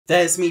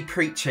There's me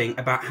preaching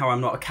about how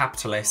I'm not a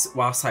capitalist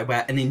whilst I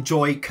wear an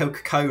Enjoy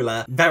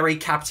Coca-Cola very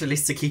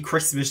capitalistic-y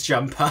Christmas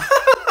jumper.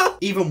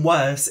 Even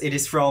worse, it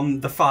is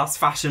from the fast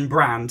fashion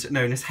brand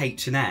known as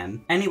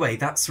H&M. Anyway,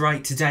 that's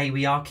right, today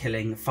we are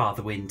killing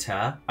Father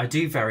Winter. I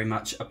do very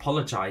much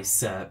apologise,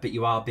 sir, but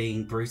you are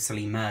being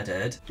brutally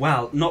murdered.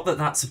 Well, not that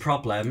that's a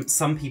problem.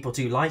 Some people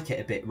do like it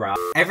a bit rough.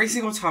 Every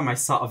single time I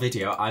start a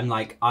video, I'm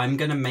like, I'm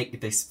gonna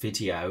make this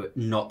video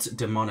not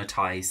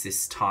demonetized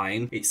this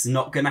time. It's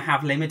not gonna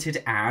have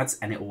limited ads,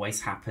 and it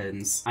always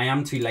happens. I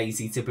am too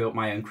lazy to build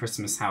my own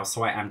Christmas house,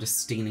 so I am just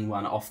stealing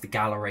one off the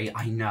gallery.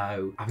 I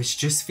know. I was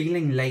just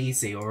feeling lazy.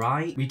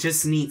 Alright? We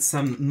just need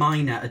some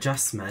minor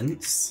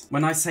adjustments.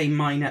 When I say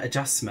minor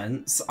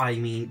adjustments, I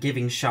mean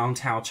giving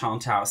Chantelle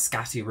a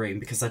scatty room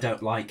because I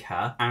don't like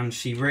her, and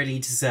she really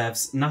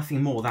deserves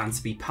nothing more than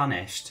to be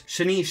punished.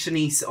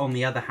 Shanice, on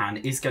the other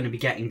hand, is going to be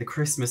getting the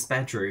Christmas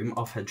bedroom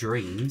of her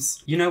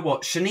dreams. You know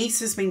what? Shanice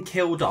has been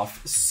killed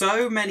off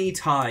so many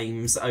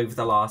times over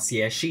the last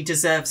year. She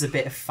deserves a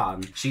bit of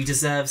fun. She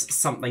deserves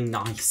something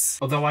nice.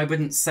 Although I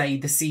wouldn't say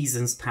the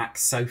Seasons Pack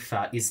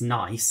sofa is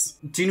nice.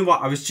 Do you know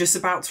what? I was just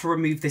about to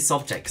remove this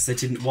object because I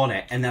didn't want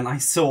it, and then I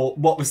saw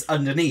what was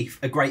underneath,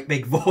 a great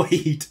big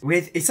void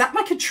with, is that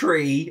like a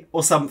tree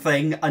or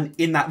something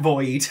in that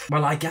void?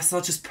 Well, I guess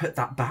I'll just put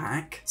that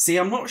back. See,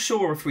 I'm not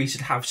sure if we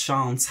should have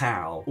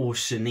Chantelle or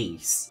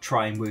Shanice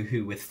try and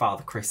woohoo with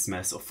Father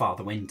Christmas or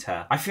Father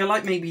Winter. I feel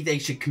like maybe they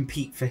should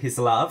compete for his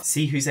love,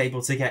 see who's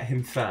able to get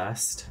him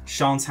first.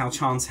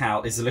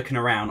 Chantelle is looking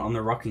around on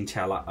the rocking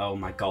chair like, oh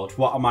my god,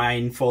 what am I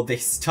in for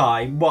this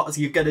time? What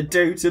are you gonna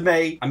do to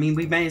me? I mean,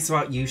 we may as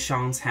well use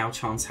Chantelle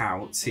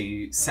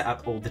to set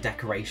up all the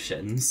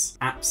decorations.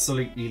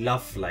 Absolutely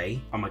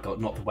lovely. Oh my god,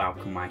 not the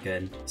welcome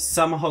wagon.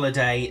 Summer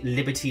holiday,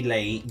 Liberty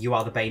Lee, you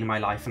are the bane of my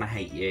life and I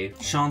hate you.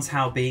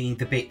 Chantelle, being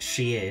the bitch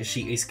she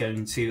is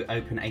going to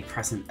open a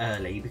present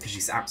early because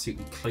she's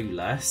absolutely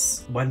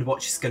clueless. Wonder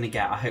what she's gonna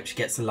get. I hope she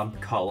gets a lump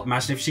of coal.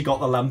 Imagine if she got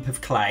the lump of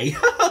clay.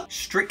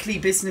 Strictly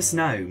business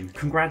known.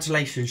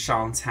 Congratulations,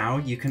 Chantelle.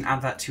 You can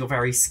add that to your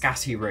very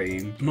scatty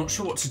room. I'm not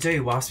sure what to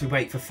do whilst we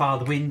wait for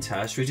Father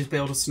Winter. Should we just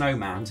build a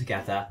snowman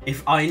together?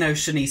 If I know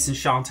Shanice and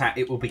Chantelle,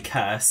 it will be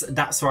cursed.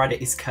 That's right,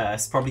 it is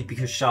cursed. Probably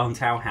because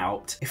Chantelle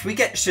helped. If we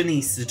get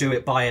Shanice to do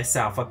it by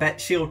herself, I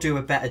bet she'll do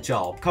a better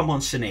job. Come on,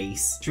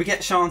 Shanice. Should we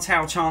get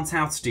Chantelle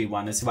to do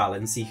one as well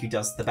and see who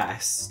does the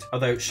best?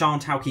 Although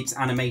Chantelle keeps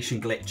animation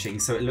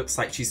glitching, so it looks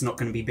like she's not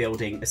going to be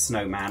building a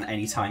snowman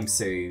anytime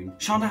soon.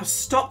 Chantelle,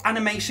 stop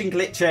animation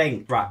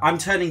glitching. Right, I'm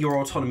turning your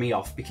autonomy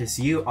off because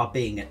you are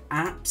being an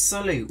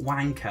absolute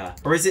wanker.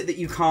 Or is it that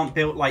you can't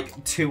build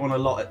like two on a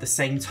lot at the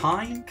same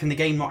time? Can the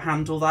game not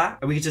handle that?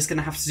 Are we just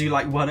gonna have to do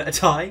like one at a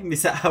time?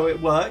 Is that how it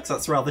works?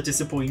 That's rather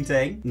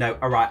disappointing. No,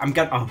 alright,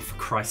 oh, for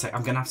Christ's sake,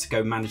 I'm gonna have to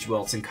go manage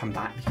worlds and come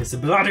back because the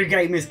bloody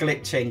game is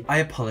glitching. I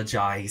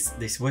apologise.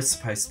 This was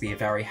supposed to be a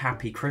very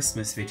happy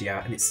Christmas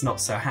video and it's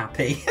not so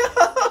happy.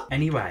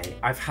 Anyway,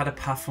 I've had a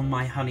puff on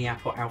my honey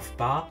apple alpha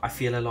bar. I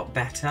feel a lot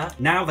better.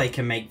 Now they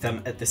can make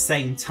them at the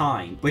same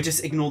time. We'll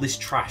just ignore this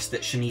trash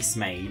that Shanice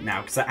made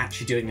now because they're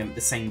actually doing them at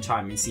the same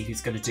time and see who's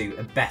going to do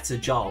a better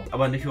job. I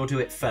wonder who'll do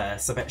it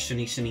first. I bet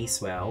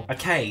Shanice will.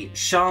 Okay,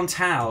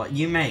 Chantelle,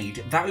 you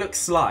made, that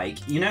looks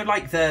like, you know,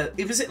 like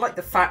was it like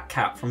the fat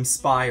cat from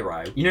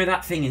Spyro? You know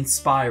that thing in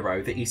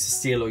Spyro that used to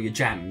steal all your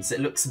gems? It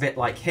looks a bit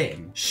like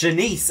him.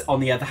 Shanice, on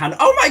the other hand,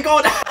 oh my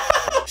god!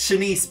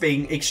 Shanice,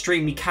 being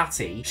extremely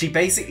catty, she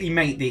basically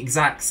made the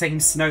exact same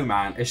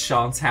snowman as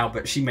Chantelle,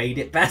 but she made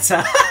it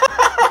better.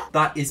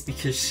 That is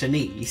because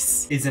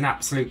Shanice is an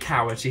absolute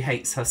coward. She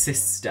hates her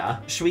sister.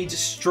 Should we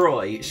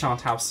destroy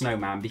Chantelle's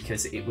snowman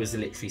because it was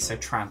literally so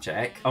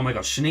tragic? Oh my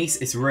gosh,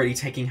 Shanice is really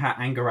taking her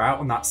anger out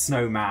on that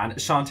snowman.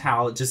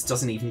 Chantelle just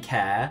doesn't even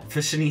care. For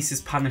Shanice's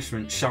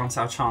punishment,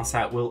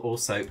 Chantelle will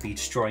also be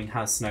destroying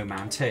her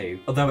snowman too.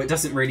 Although it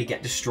doesn't really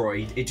get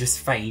destroyed, it just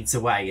fades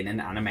away in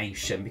an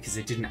animation because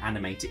they didn't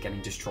animate it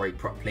getting destroyed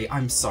properly.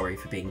 I'm sorry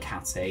for being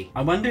catty.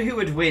 I wonder who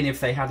would win if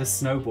they had a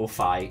snowball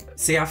fight.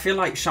 See, I feel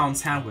like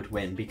Chantelle would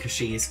win because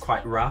she is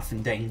quite rough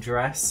and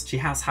dangerous. She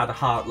has had a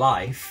hard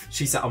life.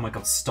 She's like, oh my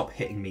god, stop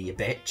hitting me, you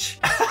bitch.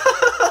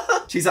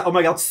 She's like, oh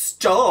my god,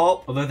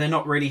 stop! Although they're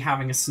not really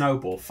having a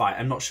snowball fight.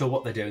 I'm not sure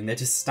what they're doing. They're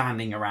just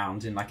standing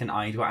around in like an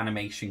idle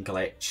animation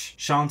glitch.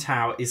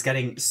 Chantelle is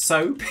getting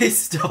so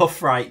pissed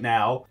off right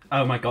now.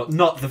 Oh my god,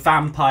 not the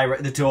vampire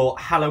at the door.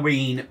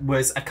 Halloween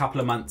was a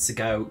couple of months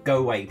ago. Go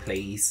away,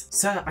 please.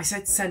 Sir, I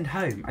said send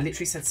home. I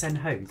literally said send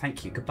home.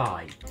 Thank you,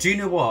 goodbye. Do you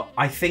know what?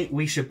 I think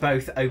we should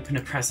both open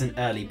a present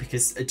early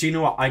because, do you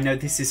know what? I know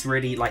this is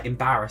really like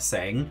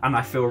embarrassing and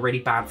I feel really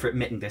bad for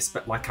admitting this,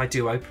 but like I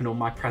do open all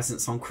my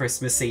presents on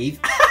Christmas Eve.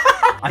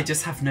 I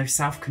just have no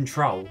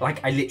self-control.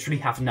 Like, I literally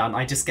have none.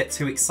 I just get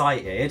too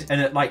excited. And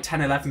at like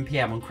 10, 11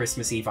 p.m. on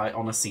Christmas Eve, I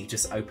honestly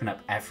just open up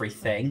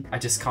everything. I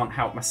just can't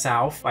help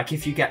myself. Like,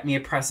 if you get me a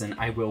present,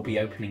 I will be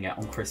opening it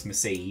on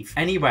Christmas Eve.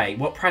 Anyway,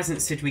 what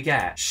presents did we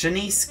get?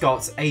 Shanice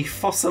got a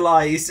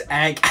fossilized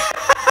egg.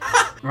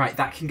 Right,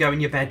 that can go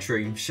in your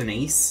bedroom,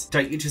 Shanice.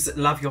 Don't you just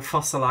love your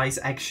fossilized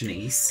egg,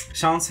 Shanice?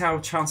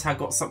 Chantelle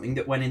got something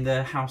that went in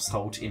the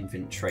household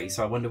inventory,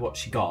 so I wonder what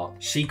she got.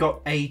 She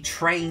got a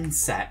train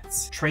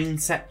set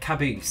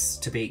caboose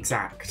to be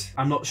exact.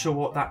 I'm not sure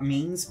what that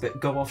means, but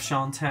go off,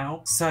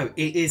 Chantelle. So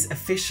it is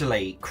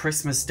officially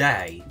Christmas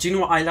Day. Do you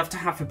know what I love to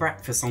have for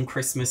breakfast on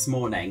Christmas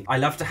morning? I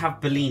love to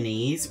have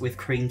bellinis with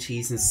cream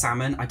cheese and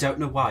salmon. I don't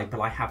know why, but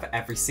I have it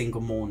every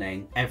single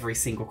morning, every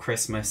single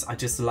Christmas. I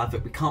just love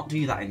it. We can't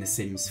do that in The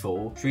Sims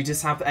 4. Should we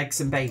just have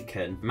eggs and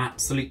bacon? I'm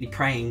absolutely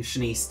praying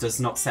Shanice does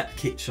not set the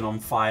kitchen on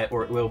fire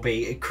or it will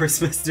be a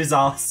Christmas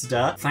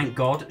disaster. Thank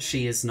God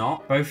she is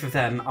not. Both of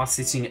them are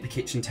sitting at the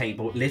kitchen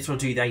table. Little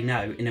do they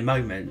know, in a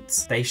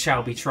moment, they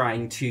shall be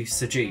trying to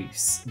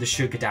seduce the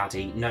sugar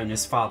daddy known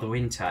as Father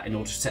Winter in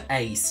order to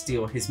A,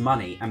 steal his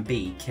money and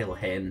B, kill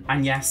him.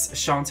 And yes,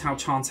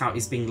 Chantelle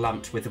is being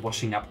lumped with the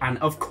washing up, and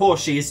of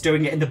course she is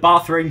doing it in the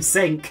bathroom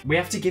sink. We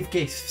have to give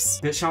gifts,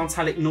 but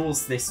Chantelle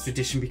ignores this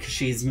tradition because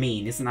she is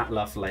mean. Isn't that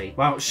lovely?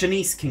 Well,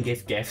 Shanice can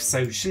give gifts,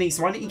 so Shanice,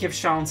 why don't you give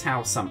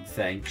Chantelle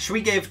something? Should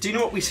we give, do you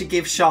know what we should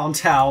give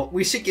Chantelle?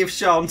 We should give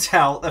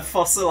Chantelle a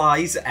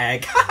fossilized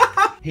egg.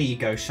 Here you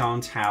go,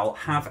 Chantelle.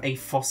 Have a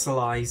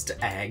fossilized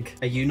egg.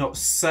 Are you not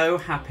so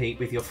happy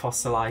with your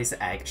fossilized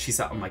egg? She's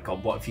like, oh my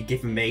God, what have you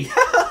given me?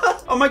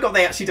 Oh my God,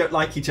 they actually don't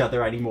like each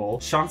other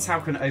anymore.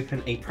 Chantelle can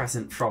open a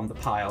present from the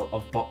pile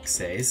of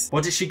boxes.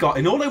 What has she got?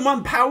 An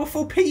all-in-one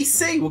powerful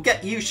PC. We'll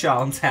get you,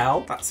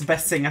 Chantelle. That's the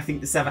best thing I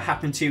think that's ever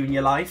happened to you in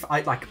your life.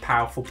 I'd like a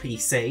powerful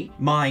PC.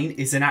 Mine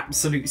is an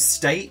absolute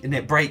state and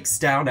it breaks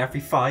down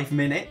every 5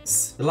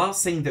 minutes. The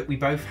last thing that we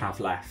both have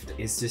left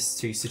is just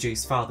to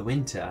seduce Father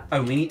Winter.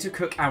 Oh, we need to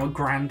cook our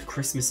grand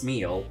Christmas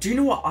meal. Do you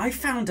know what? I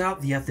found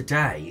out the other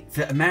day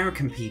that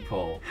American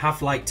people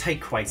have like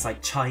takeaways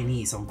like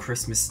Chinese on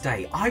Christmas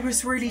Day. I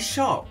was really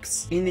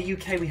shocked. In the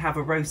UK, we have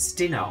a roast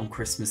dinner on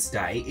Christmas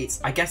Day.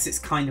 I guess it's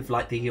kind of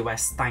like the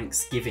US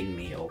Thanksgiving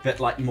meal, but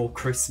like more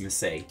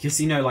Christmassy. Because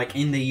you know, like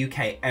in the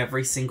UK,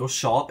 every single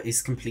shop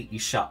is completely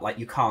shut. Like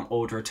you can't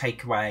order a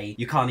takeaway.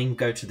 You can't even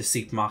go to the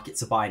supermarket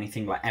to buy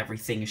anything. Like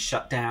everything is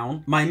shut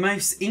down. My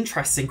most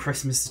interesting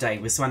Christmas Day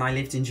was when I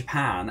lived in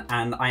Japan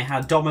and I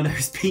had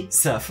Domino's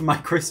pizza for my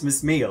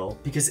Christmas meal.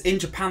 Because in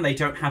Japan, they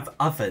don't have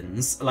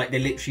ovens. Like they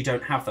literally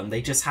don't have them.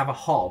 They just have a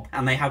hob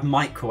and they have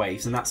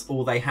microwaves and that's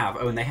all they have.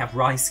 Oh, and they have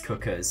rice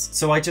cookers.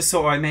 So I just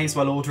thought I may as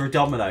well order a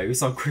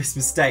Domino's on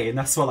Christmas Day and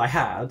that's what I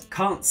had.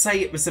 Can't say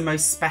it was the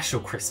most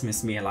special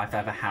Christmas meal I've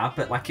ever had,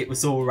 but like it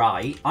was all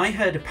right. I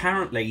heard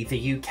apparently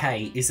the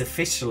UK is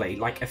officially,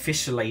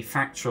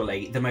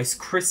 factually, the most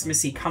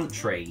Christmassy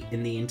country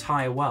in the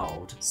entire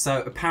world.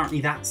 So apparently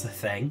that's a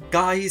thing.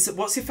 Guys,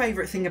 what's your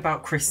favourite thing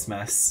about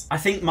Christmas? I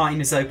think mine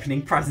is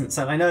opening presents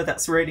and I know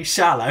that's really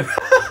shallow.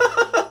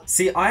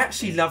 See, I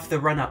actually love the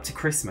run up to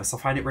Christmas. I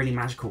find it really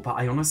magical, but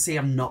I honestly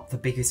am not the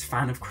biggest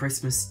fan of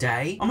Christmas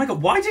Day. Oh my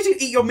God, why did you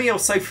eat your meal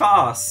so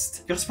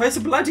fast? You're supposed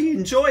to bloody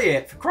enjoy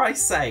it, for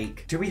Christ's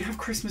sake. Do we have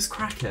Christmas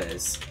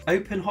crackers?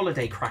 Open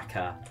holiday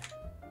cracker.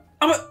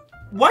 Oh,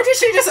 why did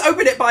she just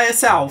open it by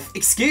herself?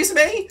 Excuse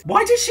me?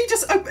 Why did she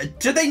just open?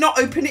 Do they not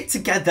open it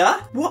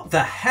together? What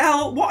the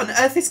hell? What on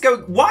earth is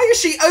going? Why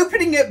is she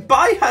opening it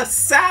by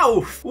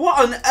herself?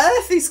 What on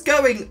earth is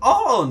going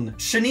on?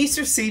 Shanice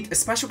received a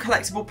special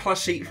collectible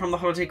plushie from the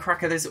holiday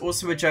cracker. There's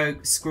also a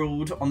joke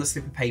scrawled on the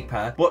slip of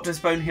paper. What does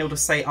Bonehilda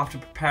say after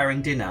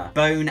preparing dinner?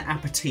 Bon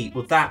appetit.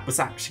 Well, that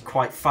was actually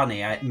quite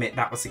funny. I admit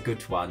that was a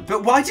good one.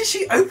 But why did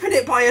she open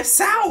it by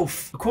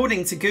herself?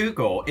 According to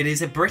Google, it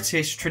is a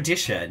British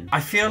tradition. I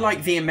feel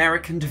like the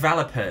American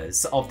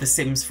developers of The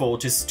Sims 4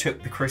 just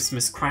took the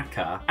Christmas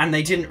cracker and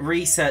they didn't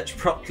research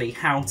properly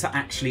how to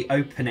actually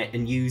open it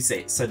and use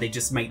it, so they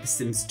just made the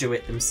Sims do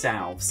it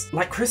themselves.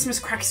 Like Christmas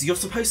crackers, you're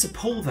supposed to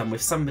pull them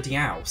with somebody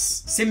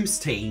else. Sims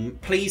team,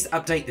 please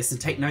update this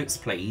and take notes,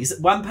 please.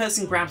 One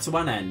person grabs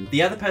one end,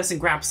 the other person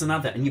grabs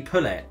another, and you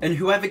pull it. And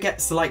whoever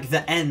gets like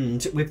the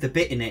end with the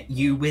bit in it,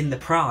 you win the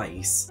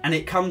prize. And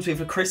it comes with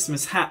a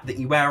Christmas hat that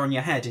you wear on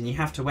your head and you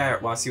have to wear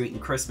it whilst you're eating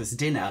Christmas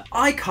dinner.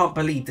 I can't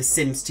believe the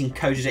Sims team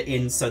coded it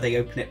in so they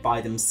open it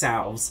by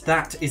themselves.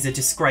 That is a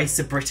disgrace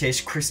of British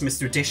Christmas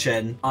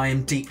tradition. I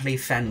am deeply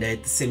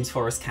offended. The Sims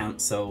 4 is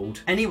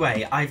cancelled.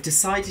 Anyway, I've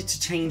decided to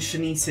change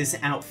Shanice's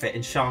outfit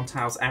and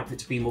Chantelle's outfit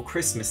to be more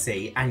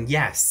Christmassy. And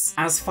yes,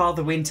 as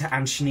Father Winter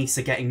and Shanice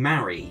are getting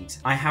married,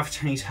 I have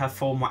changed her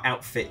formal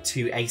outfit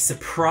to a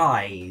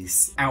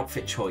surprise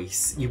outfit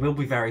choice. You will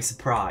be very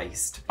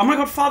surprised. Oh my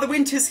God, Father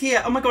Winter's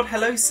here. Oh my God,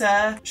 hello,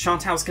 sir.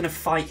 Chantelle's gonna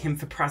fight him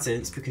for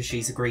presents because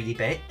she's a greedy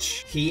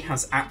bitch. He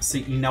has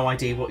absolutely no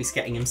idea what he's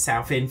getting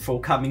himself in for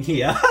coming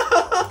here.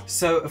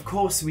 So, of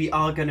course, we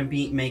are going to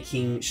be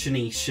making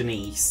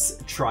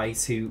Shanice try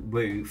to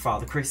woo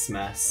Father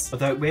Christmas.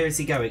 Although, where is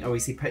he going? Oh,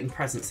 is he putting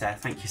presents there?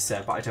 Thank you,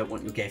 sir, but I don't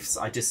want your gifts.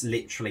 I just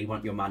literally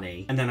want your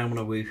money. And then I want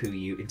to woohoo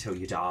you until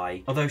you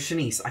die. Although,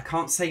 Shanice, I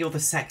can't say you're the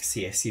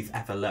sexiest you've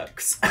ever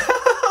looked.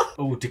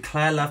 Oh,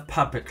 declare love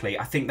publicly.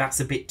 I think that's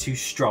a bit too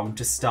strong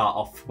to start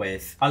off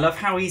with. I love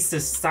how he's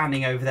just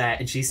standing over there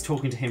and she's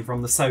talking to him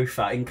from the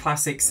sofa in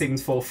classic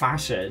Sims 4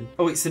 fashion.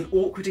 Oh, it's an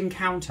awkward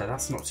encounter.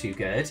 That's not too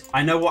good.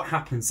 I know what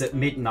happens at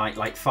midnight,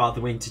 like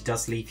Father Winter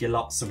does leave you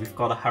lots, so we've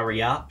got to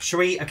hurry up. Shall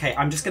we? Okay,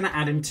 I'm just going to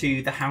add him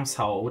to the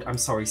household. I'm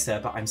sorry,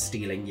 sir, but I'm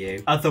stealing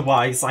you.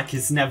 Otherwise, like,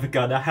 it's never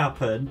gonna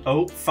happen.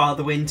 Oh,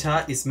 Father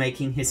Winter is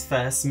making his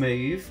first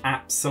move.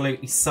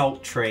 Absolutely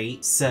sultry.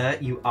 Sir,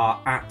 you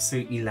are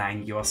absolutely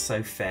lang. You are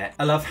so fit.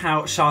 I love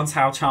how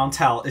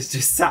Chantelle is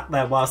just sat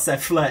there whilst they're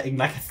flirting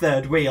like a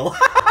third wheel.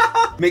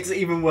 Makes it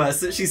even worse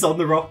that she's on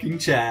the rocking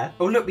chair.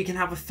 Oh, look, we can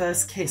have a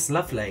first kiss.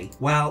 Lovely.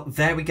 Well,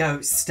 there we go.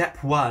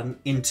 Step one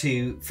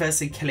into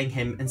firstly killing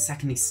him and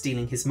secondly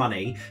stealing his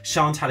money.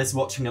 Chantelle is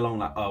watching along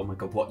like, oh my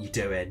God, what are you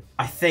doing?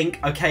 I think,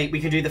 okay, we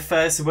can do the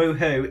first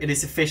woohoo. It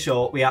is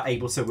official. We are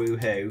able to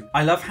woohoo.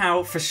 I love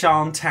how for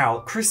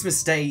Chantelle,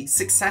 Christmas Day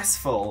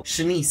successful.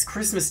 Shanice,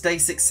 Christmas Day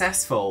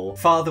successful.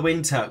 Father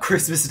Winter,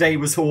 Christmas Day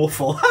was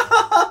awful.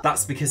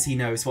 That's because he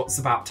knows what's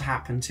about to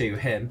happen to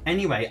him.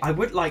 Anyway, I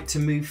would like to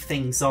move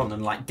things on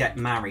and like get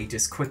married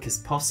as quick as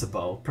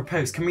possible.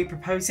 Propose. Can we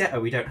propose yet? Oh,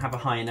 we don't have a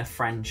high enough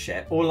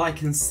friendship. All I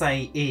can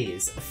say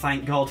is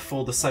thank God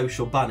for the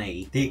social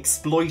bunny. The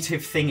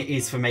exploitive thing it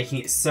is for making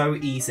it so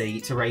easy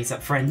to raise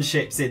up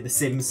friendships in The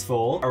Sims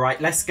 4. All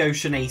right, let's go,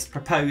 Shanice.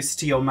 Propose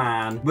to your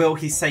man. Will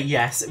he say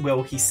yes?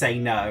 Will he say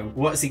no?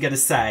 What's he gonna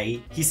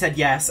say? He said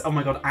yes. Oh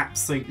my God,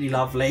 absolutely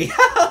lovely.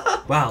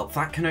 Well,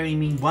 that can only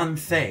mean one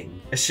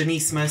thing. A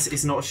Shanicemas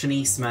is not a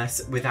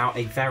Shanicemas without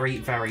a very,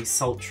 very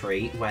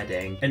sultry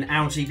wedding. An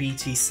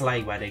LGBT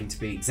sleigh wedding, to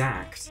be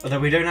exact. Although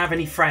we don't have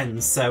any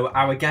friends, so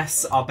our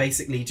guests are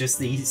basically just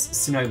these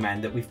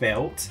snowmen that we've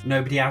built.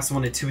 Nobody else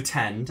wanted to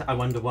attend. I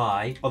wonder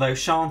why. Although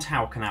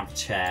Chantelle can have a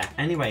chair.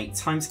 Anyway,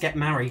 time to get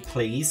married,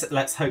 please.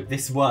 Let's hope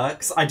this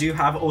works. I do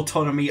have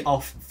autonomy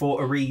off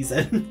for a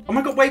reason. Oh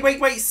my God, wait.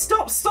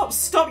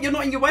 Stop. You're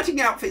not in your wedding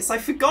outfits. I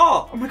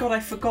forgot. Oh my God, I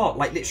forgot.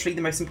 Like, literally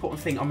the most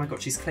important thing. Oh my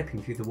God, she's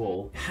clipping through the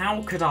wall.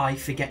 How could I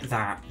forget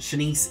that?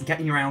 Shanice, get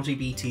in your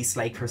LGBT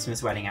sleigh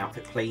Christmas wedding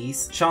outfit,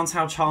 please.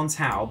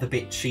 Chantelle, the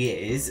bitch she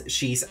is,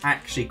 she's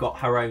actually got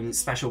her own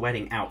special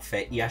wedding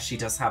outfit. Yes, she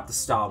does have the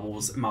Star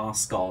Wars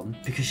mask on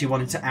because she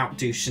wanted to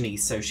outdo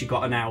Shanice, so she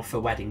got an alpha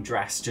wedding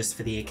dress just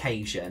for the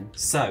occasion.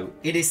 So,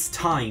 it is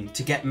time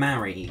to get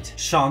married.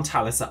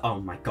 Chantelle is like, oh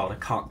my God, I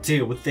can't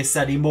deal with this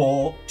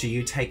anymore. Do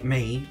you take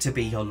me to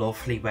be your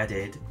lawfully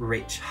wedded,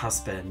 rich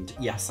husband?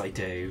 Yes, I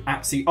do.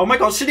 Absolutely. Oh my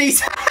God,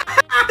 Shanice!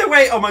 The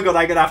way, oh my God,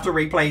 I'm gonna have to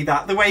replay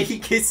that. The way he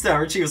kissed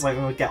her and she was like,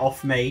 oh, get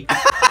off me.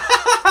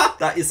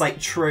 That is like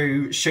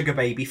true sugar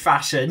baby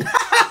fashion.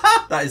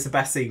 That is the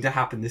best thing to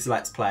happen this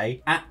Let's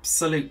Play.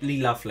 Absolutely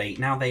lovely.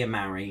 Now they are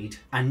married.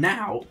 And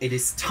now it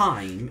is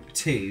time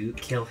to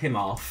kill him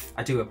off.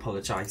 I do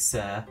apologise,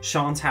 sir.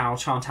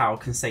 Chantelle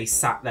can stay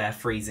sat there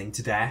freezing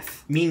to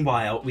death.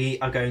 Meanwhile, we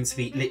are going to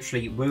be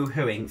literally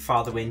woohooing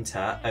Father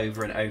Winter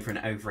over and over and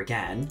over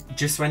again.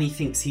 Just when he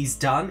thinks he's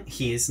done,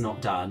 he is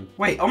not done.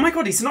 Wait, oh my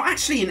God, he's not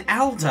actually an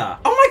elder.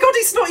 Oh my God,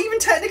 he's not even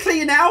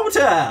technically an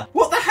elder.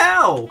 What the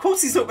hell? Of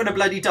course he's not going to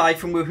bloody die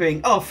from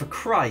woohooing. Oh, for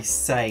Christ's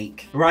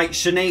sake. Right,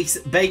 Shanice,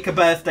 bake a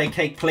birthday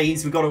cake,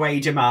 please. We've got to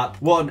age him up.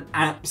 What an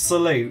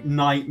absolute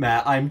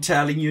nightmare. I'm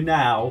telling you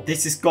now.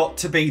 This has got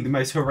to be the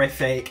most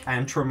horrific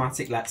and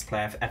traumatic Let's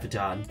Play I've ever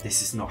done.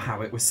 This is not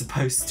how it was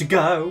supposed to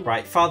go.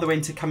 Right, Father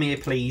Winter, come here,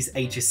 please.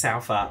 Age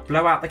yourself up.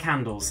 Blow out the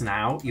candles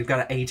now. You've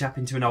got to age up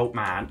into an old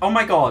man. Oh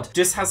my God.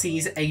 Just as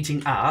he's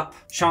aging up,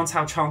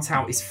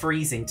 Chantelle is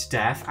freezing to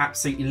death.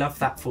 Absolutely love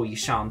that for you,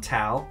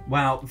 Chantelle.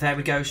 Well, there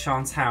we go,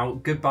 Chantelle.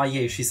 Goodbye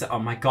you. She said, oh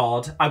my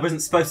God, I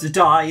wasn't supposed to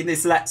die in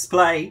this Let's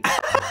Play.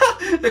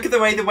 Look at the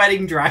way the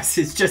wedding dress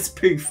is just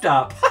poofed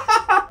up.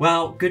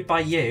 Well,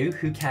 goodbye you,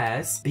 who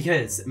cares?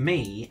 Because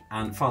me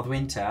and Father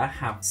Winter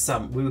have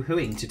some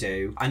woohooing to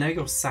do. I know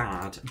you're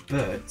sad,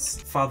 but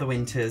Father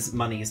Winter's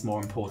money is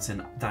more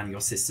important than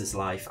your sister's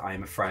life, I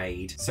am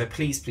afraid. So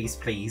please, please,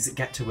 please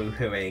get to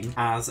woohooing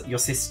as your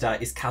sister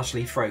is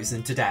casually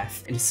frozen to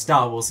death in a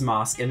Star Wars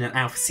mask in an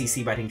Alpha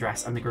CC wedding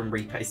dress and the Grim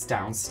Reaper is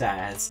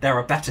downstairs. There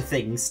are better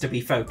things to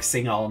be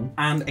focusing on.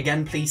 And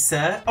again, please,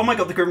 sir. Oh my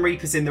God, the Grim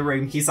Reaper's in the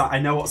room. He's like, I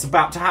know what's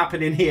about to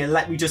happen in here.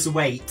 Let me just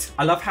wait.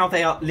 I love how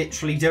they are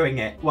literally doing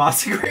it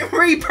whilst Grim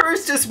Reaper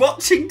is just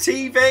watching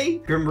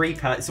TV. Grim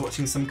Reaper is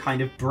watching some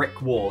kind of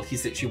brick wall.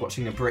 He's literally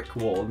watching a brick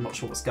wall. I'm not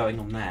sure what's going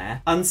on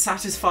there.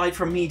 Unsatisfied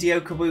from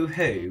mediocre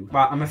woohoo.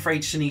 Well, I'm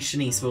afraid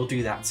Shanice will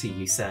do that to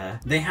you, sir.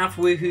 They have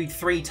woohooed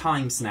 3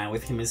 times now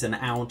with him as an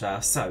elder,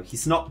 so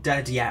he's not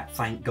dead yet,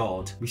 thank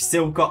God. We've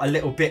still got a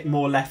little bit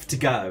more left to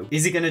go.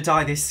 Is he going to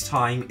die this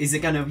time? Is it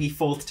going to be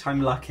 4th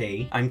time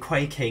lucky? I'm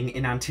quaking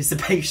in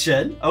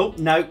anticipation. Oh,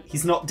 no,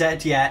 he's not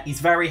dead yet.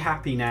 He's very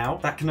happy now.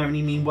 That can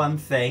only mean one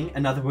thing,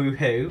 another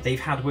woohoo. They've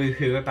had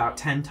woohoo about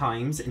 10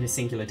 times in a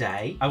singular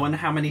day. I wonder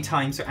how many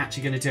times we're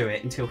actually going to do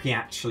it until he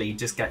actually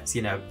just gets,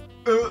 you know,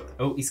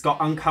 Oh, he's got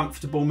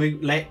uncomfortable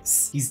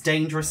mootlets. He's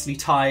dangerously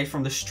tired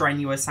from the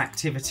strenuous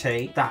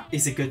activity. That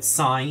is a good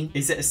sign.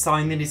 Is it a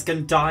sign that he's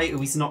gonna die? Oh,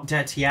 he's not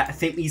dead yet. I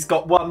think he's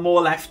got one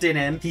more left in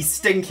him. He's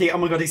stinky. Oh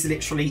my god, he's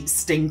literally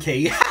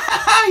stinky.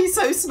 He's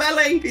so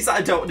smelly. He's like,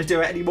 I don't want to do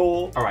it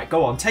anymore. All right,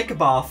 go on. Take a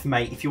bath,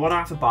 mate. If you want to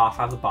have a bath,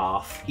 have a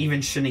bath. Even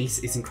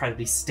Shanice is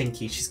incredibly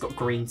stinky. She's got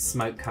green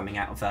smoke coming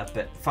out of her,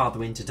 but Father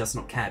Winter does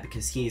not care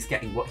because he is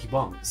getting what he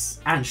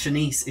wants. And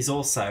Shanice is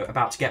also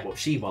about to get what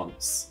she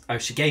wants. Oh,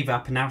 she gave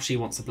up and now she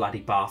wants a bloody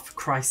bath. For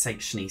Christ's sake,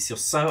 Shanice, you're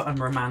so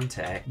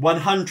unromantic.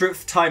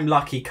 100th time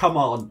lucky. Come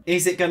on.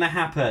 Is it going to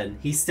happen?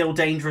 He's still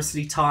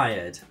dangerously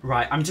tired.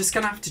 Right, I'm just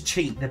going to have to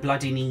cheat the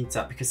bloody needs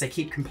up because they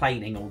keep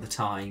complaining all the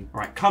time. All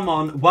right, come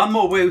on. One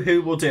more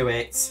woohoo will do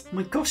it. Oh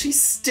my gosh,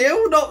 he's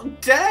still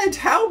not dead.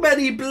 How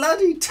many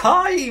bloody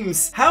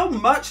times? How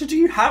much do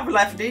you have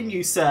left in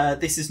you, sir?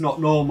 This is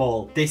not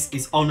normal. This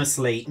is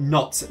honestly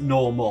not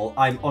normal.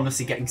 I'm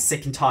honestly getting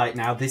sick and tired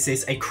now. This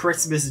is a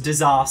Christmas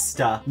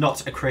disaster,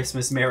 not a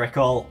Christmas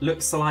miracle.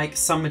 Looks like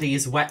somebody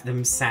has wet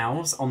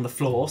themselves on the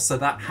floor, so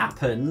that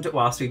happened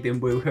whilst we've been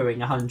woohooing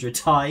 100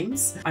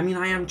 times. I mean,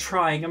 I am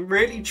trying. I'm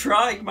really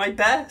trying my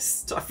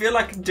best. I feel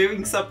like I'm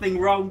doing something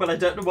wrong, but I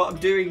don't know what I'm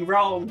doing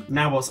wrong.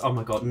 Now what's... Oh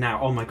my god, now.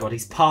 Oh my god,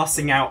 he's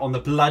passing out on the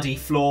bloody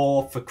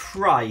floor, for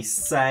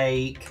Christ's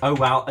sake. Oh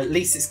well, at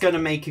least it's gonna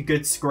make a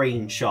good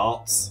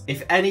screenshot.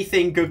 If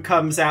anything good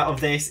comes out of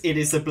this, it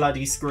is a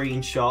bloody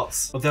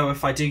screenshot. Although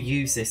if I do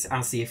use this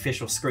as the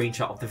official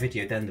screenshot of the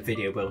video, then the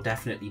video will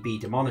definitely be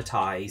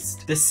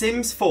demonetized. The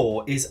Sims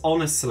 4 is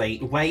honestly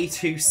way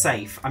too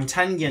safe. I'm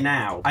telling you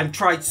now. I've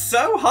tried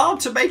so hard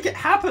to make it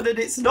happen and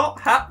it's not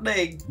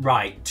happening.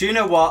 Right, do you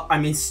know what?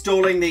 I'm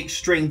installing the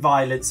extreme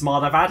violence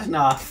mod. I've had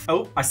enough.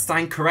 Oh, I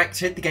stand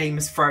corrected. The game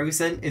is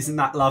frozen. Isn't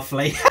that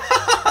lovely?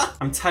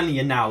 I'm telling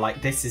you now,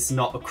 like, this is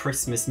not a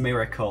Christmas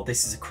miracle.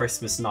 This is a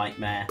Christmas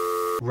nightmare.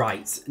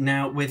 Right,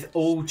 now with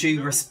all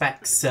due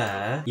respect,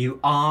 sir, you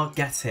are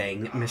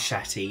getting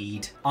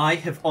macheted. I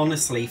have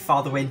honestly,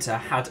 Father Winter,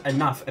 had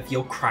enough of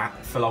your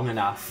crap for long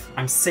enough.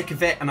 I'm sick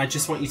of it and I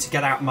just want you to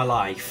get out of my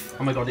life.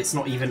 Oh my god, it's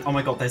not even... Oh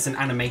my god, there's an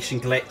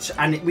animation glitch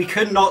and we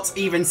could not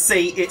even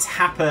see it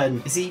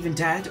happen. Is he even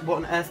dead? What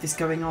on earth is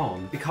going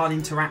on? We can't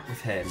interact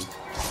with him.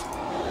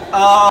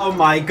 Oh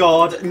my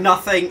god,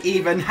 nothing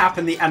even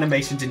happened. The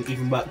animation didn't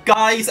even work.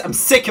 Guys, I'm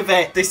sick of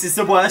it. This is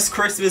the worst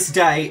Christmas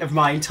day of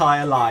my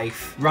entire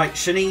life. Right,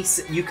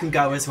 Shanice, you can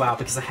go as well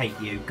because I hate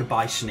you.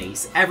 Goodbye,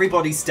 Shanice.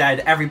 Everybody's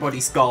dead.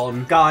 Everybody's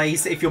gone.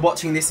 Guys, if you're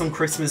watching this on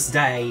Christmas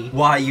Day,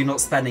 why are you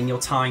not spending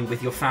your time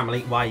with your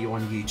family? Why are you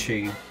on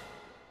YouTube?